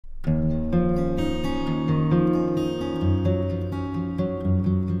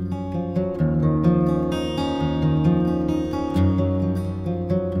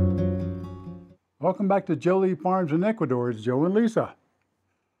Welcome back to Jolie Farms in Ecuador. It's Joe and Lisa.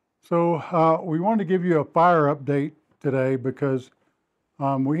 So we wanted to give you a fire update today because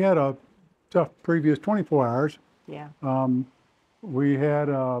we had a tough previous 24 hours. Yeah. We had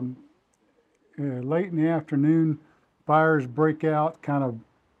late in the afternoon fires break out kind of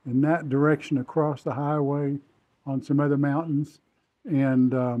in that direction across the highway on some other mountains,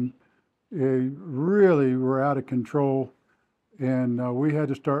 and it really were out of control. And we had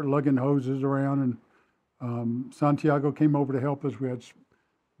to start lugging hoses around, and Santiago came over to help us. We had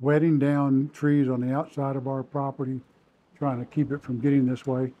wetting down trees on the outside of our property, trying to keep it from getting this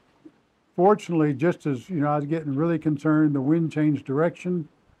way. Fortunately, just as I was getting really concerned, the wind changed direction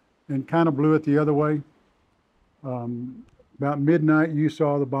and kind of blew it the other way. About midnight, you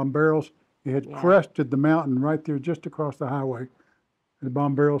saw the bomberos. It had crested the mountain right there just across the highway. The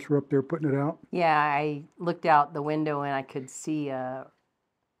bomberos were up there putting it out. Yeah, I looked out the window and I could see,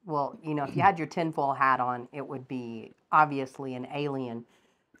 well, if you had your tinfoil hat on, it would be obviously an alien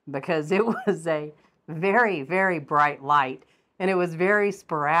because it was a very, very bright light and it was very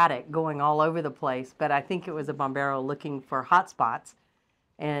sporadic going all over the place. But I think it was a bombero looking for hot spots.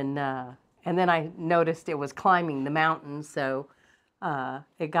 And then I noticed it was climbing the mountain. So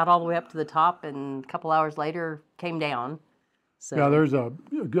it got all the way up to the top and a couple hours later came down. So. Yeah, there's a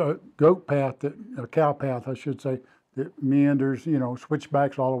goat path, a cow path, I should say, that meanders,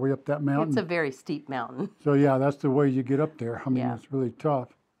 switchbacks all the way up that mountain. It's a very steep mountain. So yeah, that's the way you get up there. I mean, it's really tough.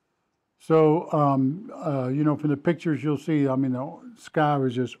 So, from the pictures you'll see, I mean, the sky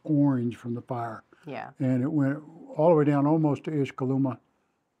was just orange from the fire. Yeah. And it went all the way down almost to Ishkaluma.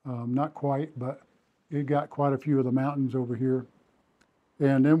 Not quite, but it got quite a few of the mountains over here.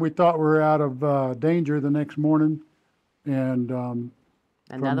 And then we thought we were out of danger the next morning. And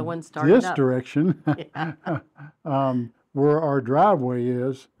another one started this up. Direction, where our driveway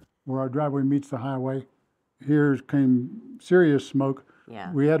is, where our driveway meets the highway, here came serious smoke.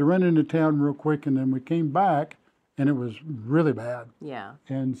 Yeah. We had to run into town real quick, and then we came back, and it was really bad. Yeah.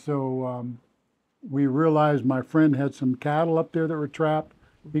 And so we realized my friend had some cattle up there that were trapped.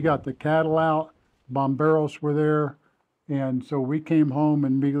 He got the cattle out. Bomberos were there, and so we came home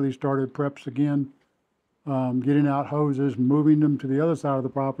and immediately started preps again. Getting out hoses, moving them to the other side of the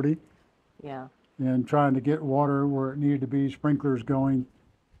property. Yeah. And trying to get water where it needed to be, sprinklers going.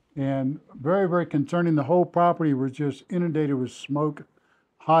 And very, very concerning. The whole property was just inundated with smoke.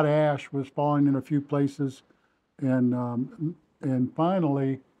 Hot ash was falling in a few places. And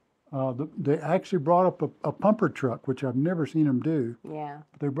finally, they actually brought up a pumper truck, which I've never seen them do. Yeah.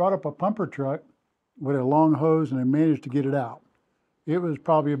 They brought up a pumper truck with a long hose, and they managed to get it out. It was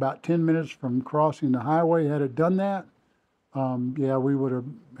probably about 10 minutes from crossing the highway. Had it done that, we would have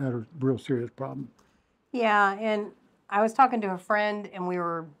had a real serious problem. Yeah, and I was talking to a friend, and we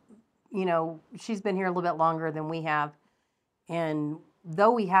were, she's been here a little bit longer than we have. And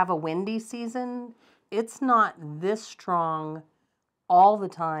though we have a windy season, it's not this strong all the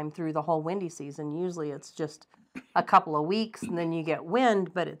time through the whole windy season. Usually it's just a couple of weeks, and then you get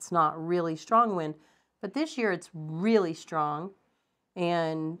wind, but it's not really strong wind. But this year it's really strong.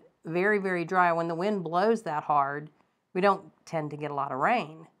 And very, very dry. When the wind blows that hard, we don't tend to get a lot of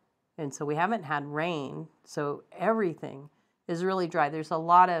rain. And so we haven't had rain. So everything is really dry. There's a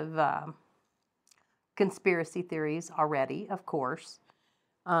lot of conspiracy theories already, of course.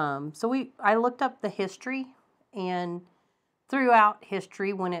 I looked up the history, and throughout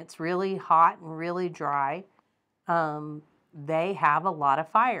history, when it's really hot and really dry, they have a lot of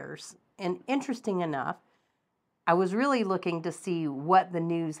fires. And interesting enough, I was really looking to see what the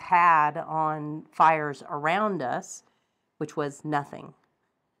news had on fires around us, which was nothing.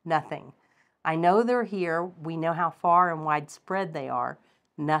 Nothing. I know they're here. We know how far and widespread they are.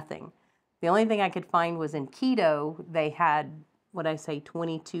 Nothing. The only thing I could find was in Quito, they had,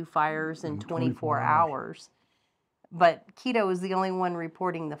 22 fires in 24 hours. But Quito is the only one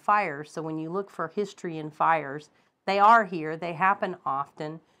reporting the fires. So when you look for history in fires, they are here. They happen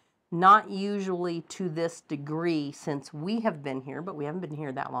often. Not usually to this degree since we have been here, but we haven't been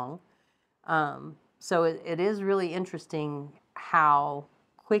here that long. So it is really interesting how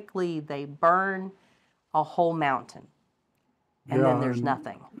quickly they burn a whole mountain. And then there's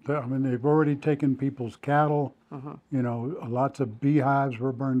nothing. I mean, they've already taken people's cattle. Lots of beehives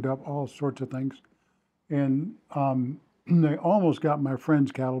were burned up, all sorts of things. And they almost got my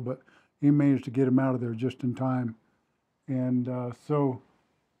friend's cattle, but he managed to get them out of there just in time. And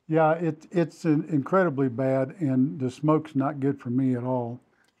yeah, it's incredibly bad, and the smoke's not good for me at all.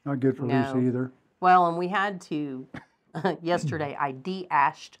 Not good for Lisa either. Well, and we had to, yesterday, I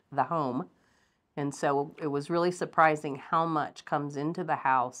de-ashed the home. And so it was really surprising how much comes into the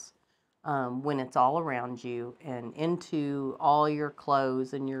house when it's all around you and into all your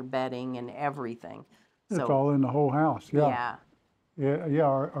clothes and your bedding and everything. It's So, all in the whole house. Yeah. yeah, Yeah.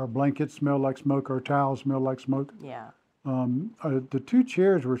 Our blankets smell like smoke. Our towels smell like smoke. yeah, The two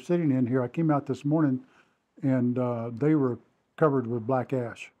chairs we're sitting in here, I came out this morning and they were covered with black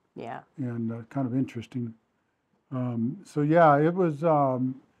ash, yeah. and kind of interesting. So yeah, it was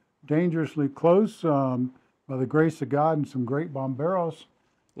dangerously close. By the grace of God and some great bomberos,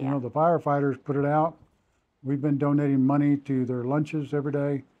 you Yeah. know, the firefighters put it out. We've been donating money to their lunches every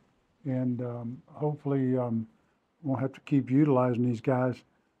day, and hopefully won't have to keep utilizing these guys.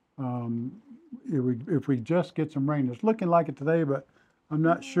 Um, if we just get some rain, it's looking like it today, but I'm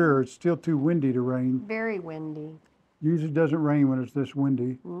not sure. It's still too windy to rain. Very windy. Usually doesn't rain when it's this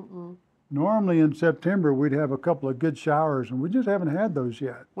windy. Mm-mm. Normally in September we'd have a couple of good showers, and we just haven't had those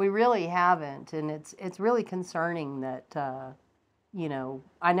yet. We really haven't, and it's really concerning that you know,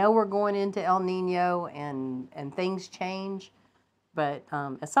 I know we're going into El Nino and things change, but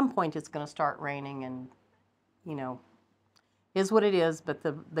at some point it's going to start raining, and you know, is what it is. But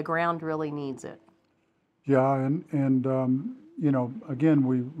the ground really needs it. Yeah, and you know, again,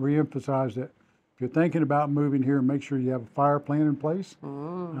 we reemphasize that if you're thinking about moving here, make sure you have a fire plan in place.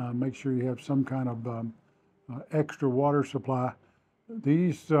 Make sure you have some kind of extra water supply.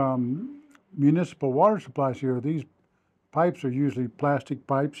 These municipal water supplies here, these pipes are usually plastic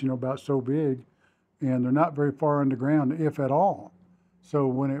pipes, you know, about so big, and they're not very far underground, if at all. So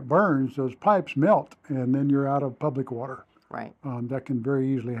when it burns, those pipes melt, and then you're out of public water. Right. That can very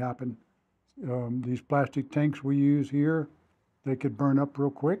easily happen. These plastic tanks we use here, they could burn up real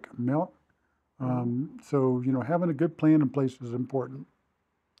quick, melt. So, you know, having a good plan in place is important.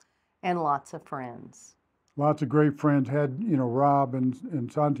 And lots of friends. Lots of great friends. Had, you know, Rob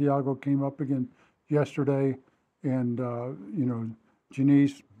and Santiago came up again yesterday, and you know,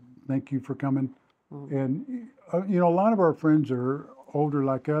 Janice, thank you for coming. And you know, a lot of our friends are older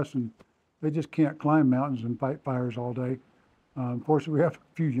like us, and they just can't climb mountains and fight fires all day. Fortunately, we have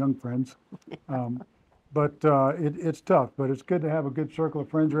a few young friends, but it's tough. But it's good to have a good circle of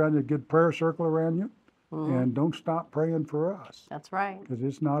friends around you, a good prayer circle around you, and don't stop praying for us, That's right. because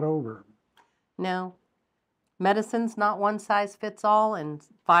it's not over. No, medicine's not one size fits all, and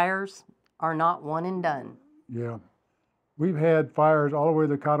fires are not one and done. Yeah. We've had fires all the way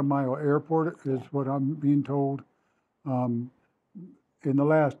to the Catamayo airport, is what I'm being told. In the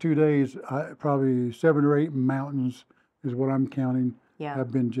last 2 days, probably 7 or 8 mountains is what I'm counting, Yeah.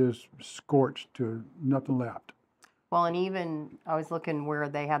 have been just scorched to nothing left. Well, and even I was looking where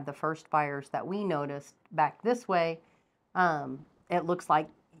they had the first fires that we noticed back this way. It looks like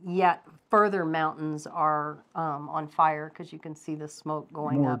yet further mountains are on fire because you can see the smoke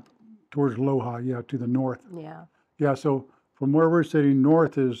going More up. towards Loja, yeah, to the north. Yeah. Yeah, so from where we're sitting,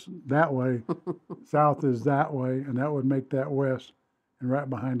 north is that way, south is that way, and that would make that west, and right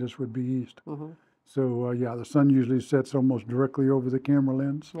behind us would be east. So yeah, the sun usually sets almost directly over the camera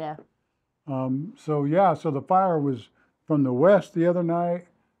lens. Yeah. So yeah, so the fire was from the west the other night,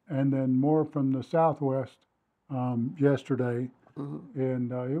 and then more from the southwest yesterday,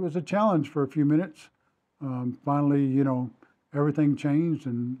 and it was a challenge for a few minutes. Finally, you know, everything changed,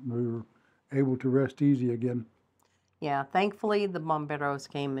 and we were able to rest easy again. Yeah. Thankfully, the bomberos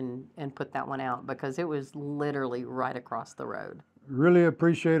came and put that one out because it was literally right across the road. Really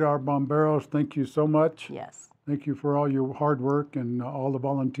appreciate our bomberos. Thank you so much. Yes. Thank you for all your hard work and all the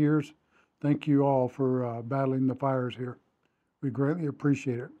volunteers. Thank you all for battling the fires here. We greatly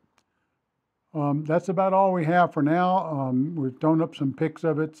appreciate it. That's about all we have for now. We've thrown up some pics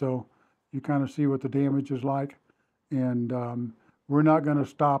of it, so you kind of see what the damage is like. And we're not going to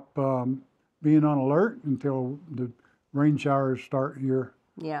stop being on alert until the rain showers start here.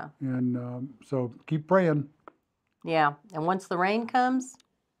 Yeah. And so keep praying. Yeah. And once the rain comes,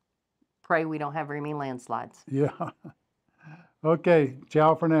 pray we don't have very many landslides. Yeah. Okay,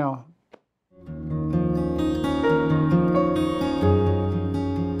 ciao for now.